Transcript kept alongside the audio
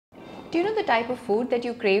Do you know the type of food that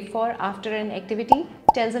you crave for after an activity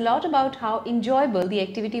tells a lot about how enjoyable the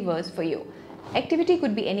activity was for you. Activity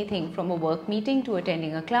could be anything from a work meeting to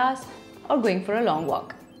attending a class or going for a long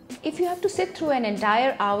walk. If you have to sit through an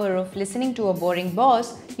entire hour of listening to a boring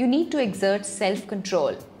boss, you need to exert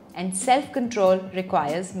self-control, and self-control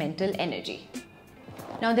requires mental energy.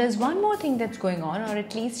 Now there's one more thing that's going on, or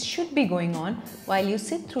at least should be going on, while you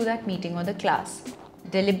sit through that meeting or the class.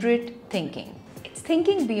 Deliberate thinking. It's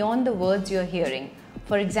thinking beyond the words you're hearing.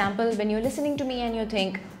 For example, when you're listening to me and you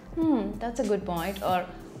think, that's a good point, or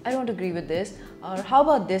I don't agree with this, or how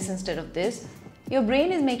about this instead of this? Your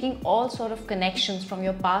brain is making all sort of connections from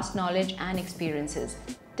your past knowledge and experiences.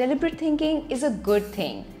 Deliberate thinking is a good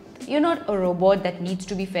thing. You're not a robot that needs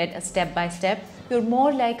to be fed a step by step. You're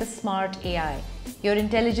more like a smart AI. Your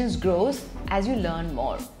intelligence grows as you learn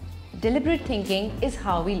more. Deliberate thinking is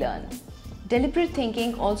how we learn. Deliberate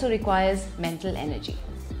thinking also requires mental energy.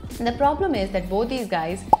 And the problem is that both these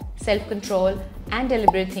guys, self-control and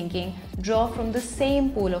deliberate thinking, draw from the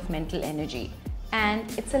same pool of mental energy,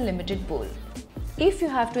 and it's a limited pool. If you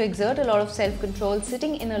have to exert a lot of self-control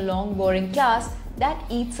sitting in a long boring class, that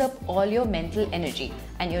eats up all your mental energy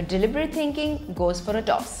and your deliberate thinking goes for a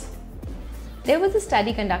toss. There was a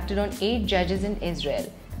study conducted on 8 judges in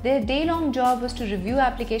Israel. Their day-long job was to review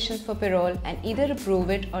applications for parole and either approve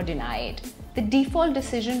it or deny it. The default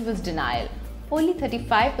decision was denial. Only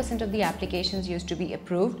 35% of the applications used to be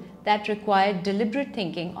approved that required deliberate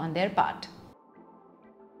thinking on their part.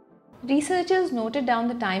 Researchers noted down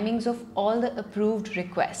the timings of all the approved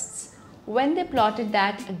requests. When they plotted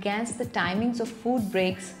that against the timings of food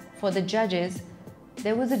breaks for the judges,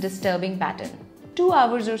 there was a disturbing pattern. 2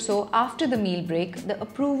 hours or so after the meal break, the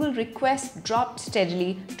approval request dropped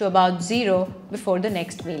steadily to about 0 before the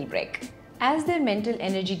next meal break. As their mental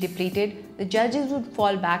energy depleted, the judges would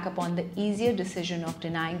fall back upon the easier decision of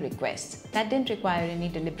denying requests. That didn't require any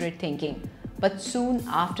deliberate thinking. But soon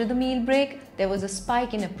after the meal break, there was a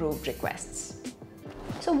spike in approved requests.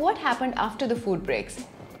 So what happened after the food breaks?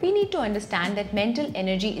 We need to understand that mental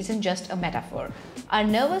energy isn't just a metaphor. Our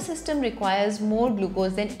nervous system requires more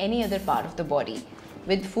glucose than any other part of the body.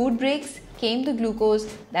 With food breaks came the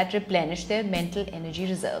glucose that replenished their mental energy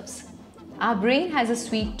reserves. Our brain has a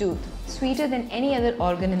sweet tooth, sweeter than any other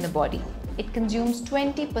organ in the body. It consumes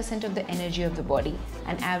 20% of the energy of the body,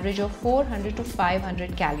 an average of 400 to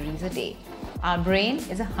 500 calories a day. Our brain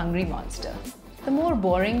is a hungry monster. The more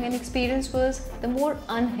boring an experience was, the more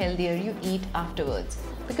unhealthier you eat afterwards,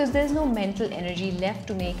 because there's no mental energy left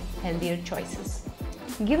to make healthier choices.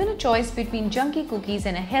 Given a choice between junky cookies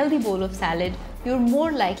and a healthy bowl of salad, you're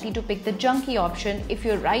more likely to pick the junky option if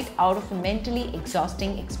you're right out of a mentally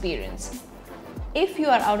exhausting experience. If you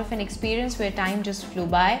are out of an experience where time just flew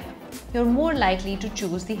by, you're more likely to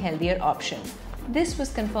choose the healthier option. This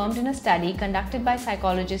was confirmed in a study conducted by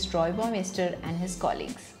psychologist Roy Baumeister and his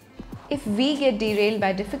colleagues. If we get derailed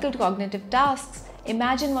by difficult cognitive tasks,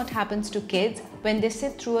 imagine what happens to kids when they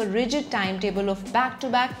sit through a rigid timetable of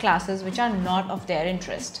back-to-back classes which are not of their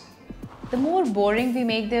interest. The more boring we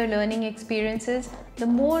make their learning experiences, the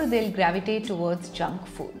more they'll gravitate towards junk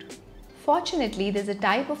food. Fortunately, there's a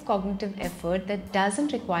type of cognitive effort that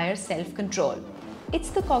doesn't require self-control.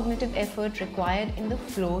 It's the cognitive effort required in the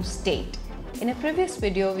flow state. In a previous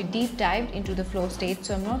video, we deep dived into the flow state,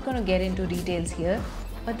 so I'm not going to get into details here.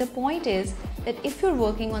 But the point is that if you're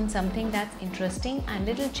working on something that's interesting and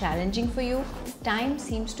little challenging for you, time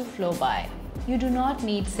seems to flow by. You do not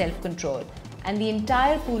need self-control, and the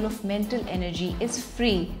entire pool of mental energy is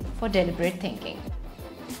free for deliberate thinking.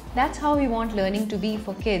 That's how we want learning to be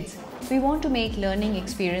for kids. We want to make learning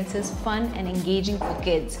experiences fun and engaging for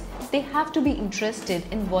kids. They have to be interested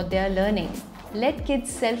in what they are learning. Let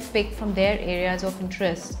kids self-pick from their areas of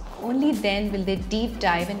interest. Only then will they deep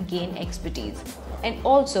dive and gain expertise, and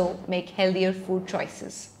also make healthier food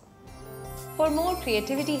choices. For more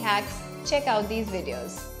creativity hacks, check out these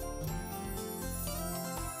videos.